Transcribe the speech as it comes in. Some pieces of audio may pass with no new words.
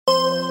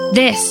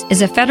This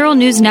is a Federal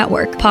News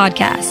Network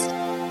podcast.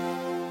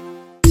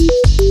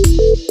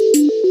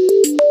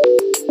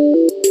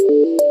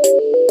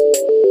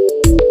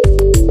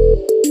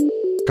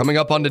 Coming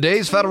up on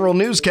today's Federal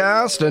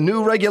Newscast, a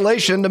new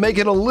regulation to make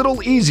it a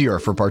little easier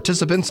for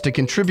participants to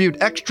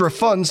contribute extra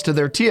funds to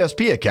their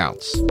TSP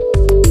accounts.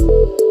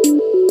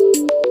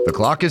 The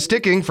clock is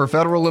ticking for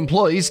federal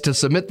employees to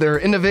submit their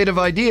innovative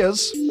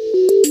ideas.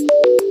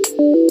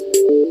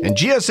 And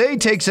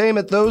GSA takes aim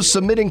at those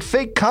submitting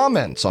fake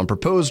comments on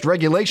proposed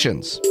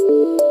regulations.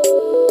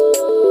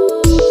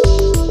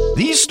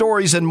 These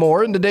stories and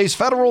more in today's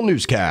Federal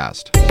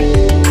Newscast.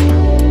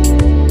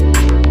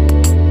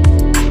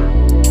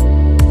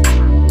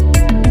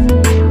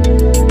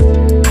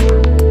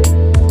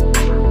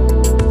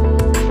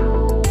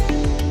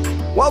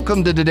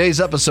 Welcome to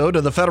today's episode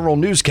of the Federal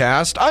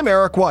Newscast. I'm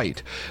Eric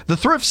White. The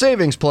Thrift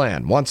Savings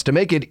Plan wants to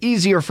make it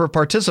easier for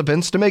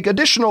participants to make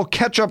additional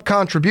catch-up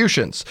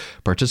contributions.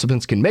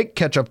 Participants can make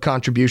catch-up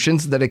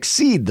contributions that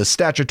exceed the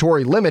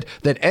statutory limit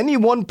that any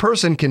one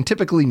person can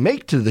typically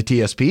make to the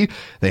TSP.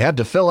 They had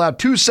to fill out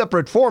two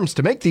separate forms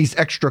to make these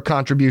extra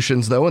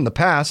contributions, though, in the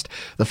past.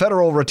 The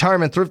Federal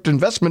Retirement Thrift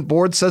Investment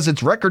Board says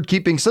its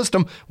record-keeping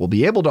system will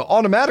be able to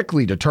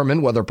automatically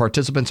determine whether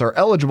participants are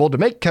eligible to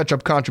make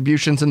catch-up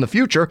contributions in the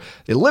future,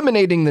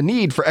 eliminating the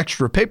need for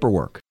extra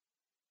paperwork.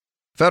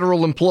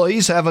 Federal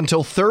employees have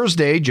until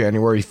Thursday,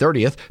 January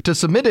 30th, to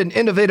submit an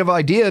innovative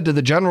idea to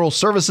the General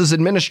Services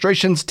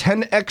Administration's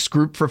 10X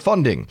group for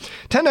funding.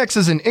 10X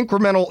is an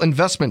incremental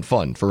investment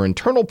fund for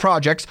internal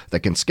projects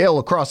that can scale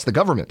across the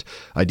government.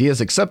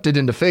 Ideas accepted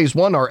into Phase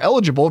 1 are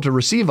eligible to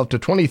receive up to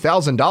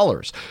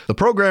 $20,000. The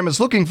program is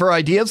looking for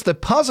ideas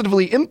that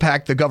positively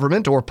impact the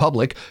government or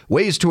public,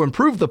 ways to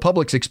improve the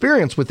public's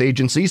experience with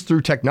agencies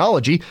through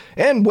technology,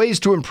 and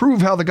ways to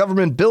improve how the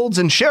government builds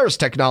and shares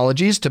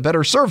technologies to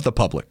better serve the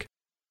public.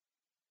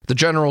 The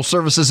General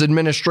Services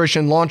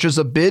Administration launches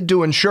a bid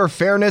to ensure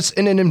fairness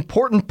in an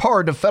important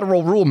part of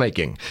federal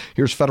rulemaking.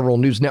 Here's Federal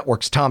News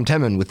Network's Tom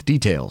Temin with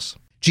details.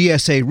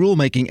 GSA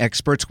rulemaking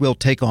experts will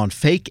take on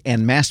fake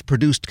and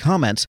mass-produced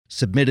comments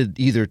submitted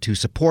either to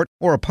support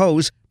or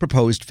oppose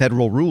proposed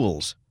federal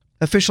rules.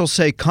 Officials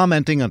say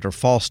commenting under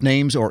false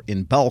names or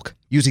in bulk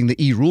using the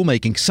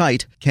e-rulemaking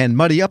site can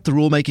muddy up the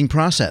rulemaking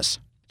process.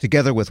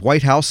 Together with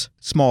White House,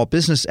 Small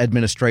Business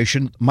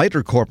Administration,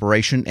 MITRE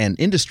Corporation, and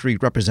industry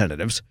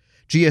representatives,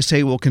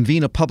 GSA will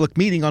convene a public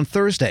meeting on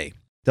Thursday.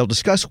 They'll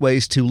discuss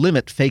ways to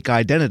limit fake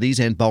identities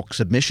and bulk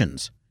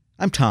submissions.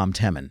 I'm Tom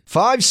Temin.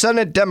 5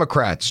 Senate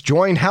Democrats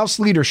join House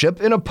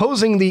leadership in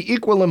opposing the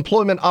Equal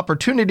Employment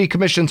Opportunity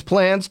Commission's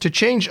plans to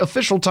change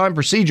official time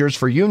procedures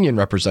for union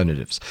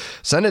representatives.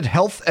 Senate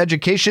Health,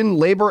 Education,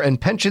 Labor,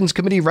 and Pensions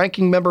Committee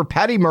ranking member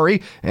Patty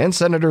Murray and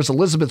Senators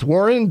Elizabeth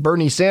Warren,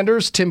 Bernie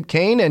Sanders, Tim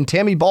Kaine, and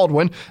Tammy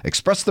Baldwin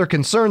expressed their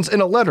concerns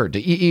in a letter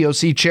to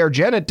EEOC Chair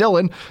Janet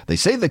Dillon. They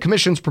say the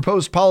commission's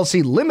proposed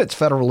policy limits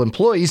federal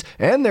employees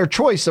and their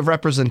choice of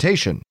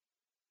representation.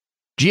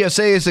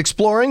 GSA is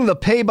exploring the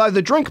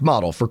pay-by-the-drink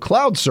model for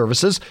cloud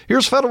services.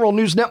 Here's Federal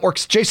News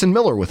Network's Jason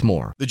Miller with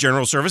more. The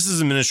General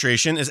Services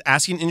Administration is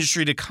asking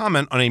industry to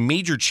comment on a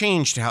major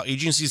change to how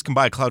agencies can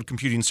buy cloud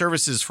computing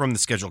services from the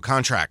scheduled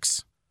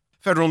contracts.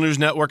 Federal News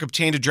Network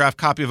obtained a draft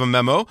copy of a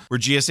memo where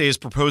GSA is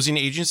proposing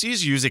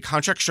agencies use a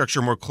contract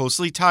structure more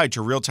closely tied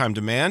to real-time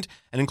demand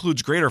and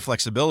includes greater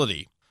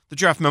flexibility. The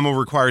draft memo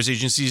requires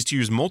agencies to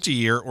use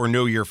multi-year or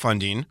no-year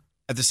funding.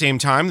 At the same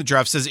time, the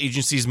draft says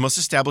agencies must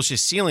establish a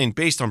ceiling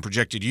based on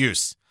projected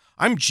use.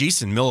 I'm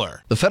Jason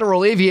Miller. The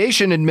Federal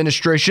Aviation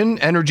Administration,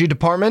 Energy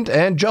Department,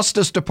 and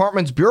Justice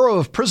Department's Bureau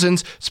of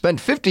Prisons spent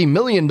 $50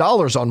 million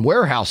on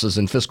warehouses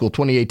in fiscal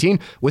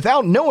 2018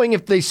 without knowing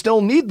if they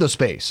still need the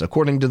space.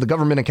 According to the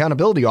Government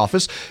Accountability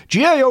Office,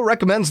 GAO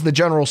recommends the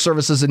General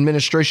Services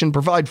Administration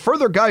provide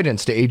further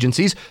guidance to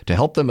agencies to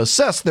help them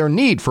assess their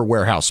need for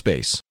warehouse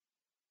space.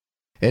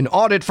 An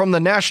audit from the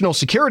National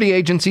Security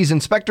Agency's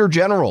Inspector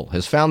General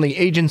has found the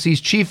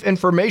agency's Chief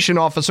Information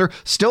Officer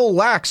still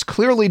lacks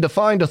clearly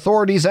defined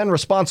authorities and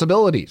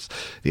responsibilities.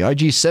 The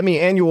IG's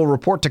semi-annual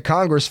report to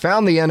Congress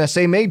found the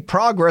NSA made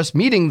progress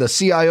meeting the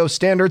CIO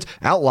standards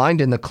outlined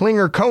in the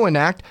Clinger-Cohen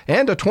Act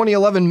and a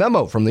 2011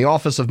 memo from the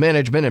Office of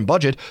Management and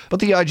Budget, but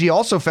the IG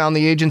also found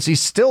the agency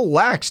still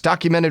lacks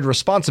documented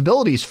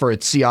responsibilities for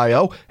its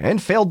CIO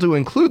and failed to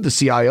include the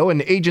CIO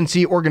in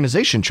agency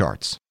organization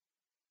charts.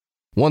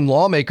 One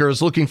lawmaker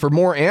is looking for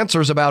more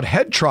answers about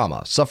head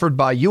trauma suffered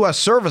by U.S.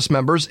 service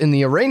members in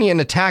the Iranian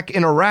attack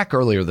in Iraq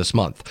earlier this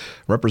month.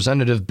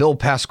 Representative Bill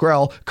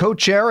Pascrell,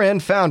 co-chair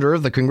and founder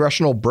of the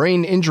Congressional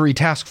Brain Injury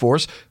Task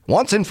Force,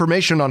 wants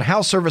information on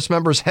how service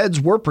members' heads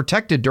were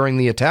protected during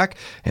the attack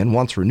and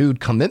wants renewed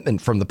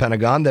commitment from the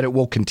Pentagon that it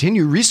will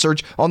continue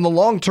research on the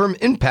long-term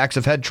impacts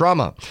of head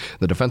trauma.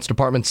 The Defense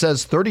Department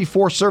says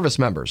 34 service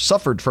members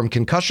suffered from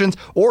concussions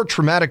or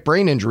traumatic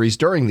brain injuries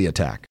during the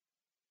attack.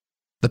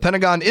 The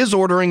Pentagon is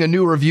ordering a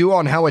new review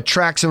on how it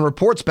tracks and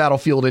reports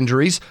battlefield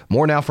injuries.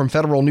 More now from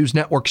Federal News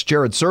Network's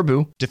Jared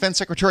Serbu. Defense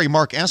Secretary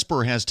Mark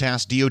Esper has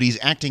tasked DoD's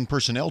acting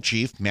personnel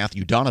chief,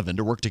 Matthew Donovan,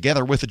 to work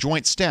together with the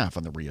Joint Staff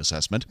on the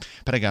reassessment.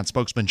 Pentagon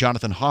spokesman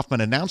Jonathan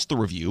Hoffman announced the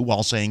review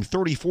while saying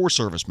 34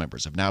 service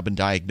members have now been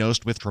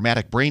diagnosed with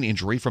traumatic brain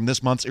injury from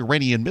this month's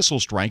Iranian missile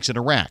strikes in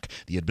Iraq.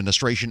 The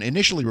administration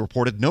initially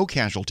reported no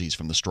casualties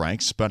from the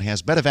strikes, but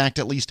has medevaced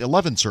at least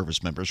 11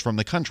 service members from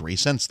the country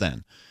since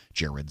then.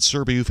 Jared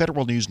Serbu,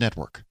 Federal News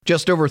Network.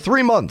 Just over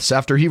 3 months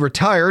after he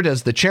retired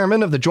as the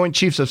chairman of the Joint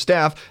Chiefs of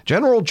Staff,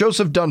 General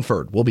Joseph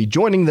Dunford will be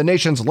joining the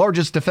nation's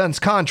largest defense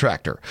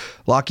contractor.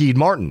 Lockheed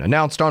Martin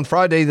announced on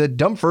Friday that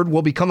Dunford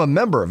will become a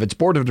member of its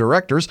board of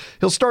directors.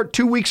 He'll start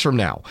 2 weeks from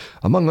now.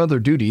 Among other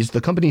duties,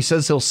 the company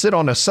says he'll sit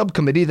on a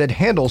subcommittee that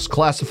handles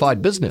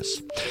classified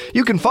business.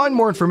 You can find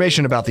more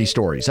information about these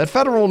stories at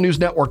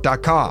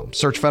federalnewsnetwork.com.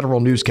 Search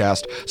Federal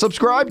Newscast.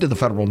 Subscribe to the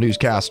Federal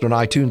Newscast on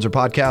iTunes or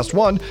Podcast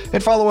One,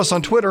 and follow us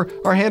on Twitter.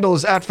 Our handle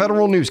is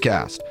 @Federal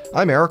Newscast.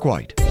 I'm Eric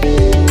White.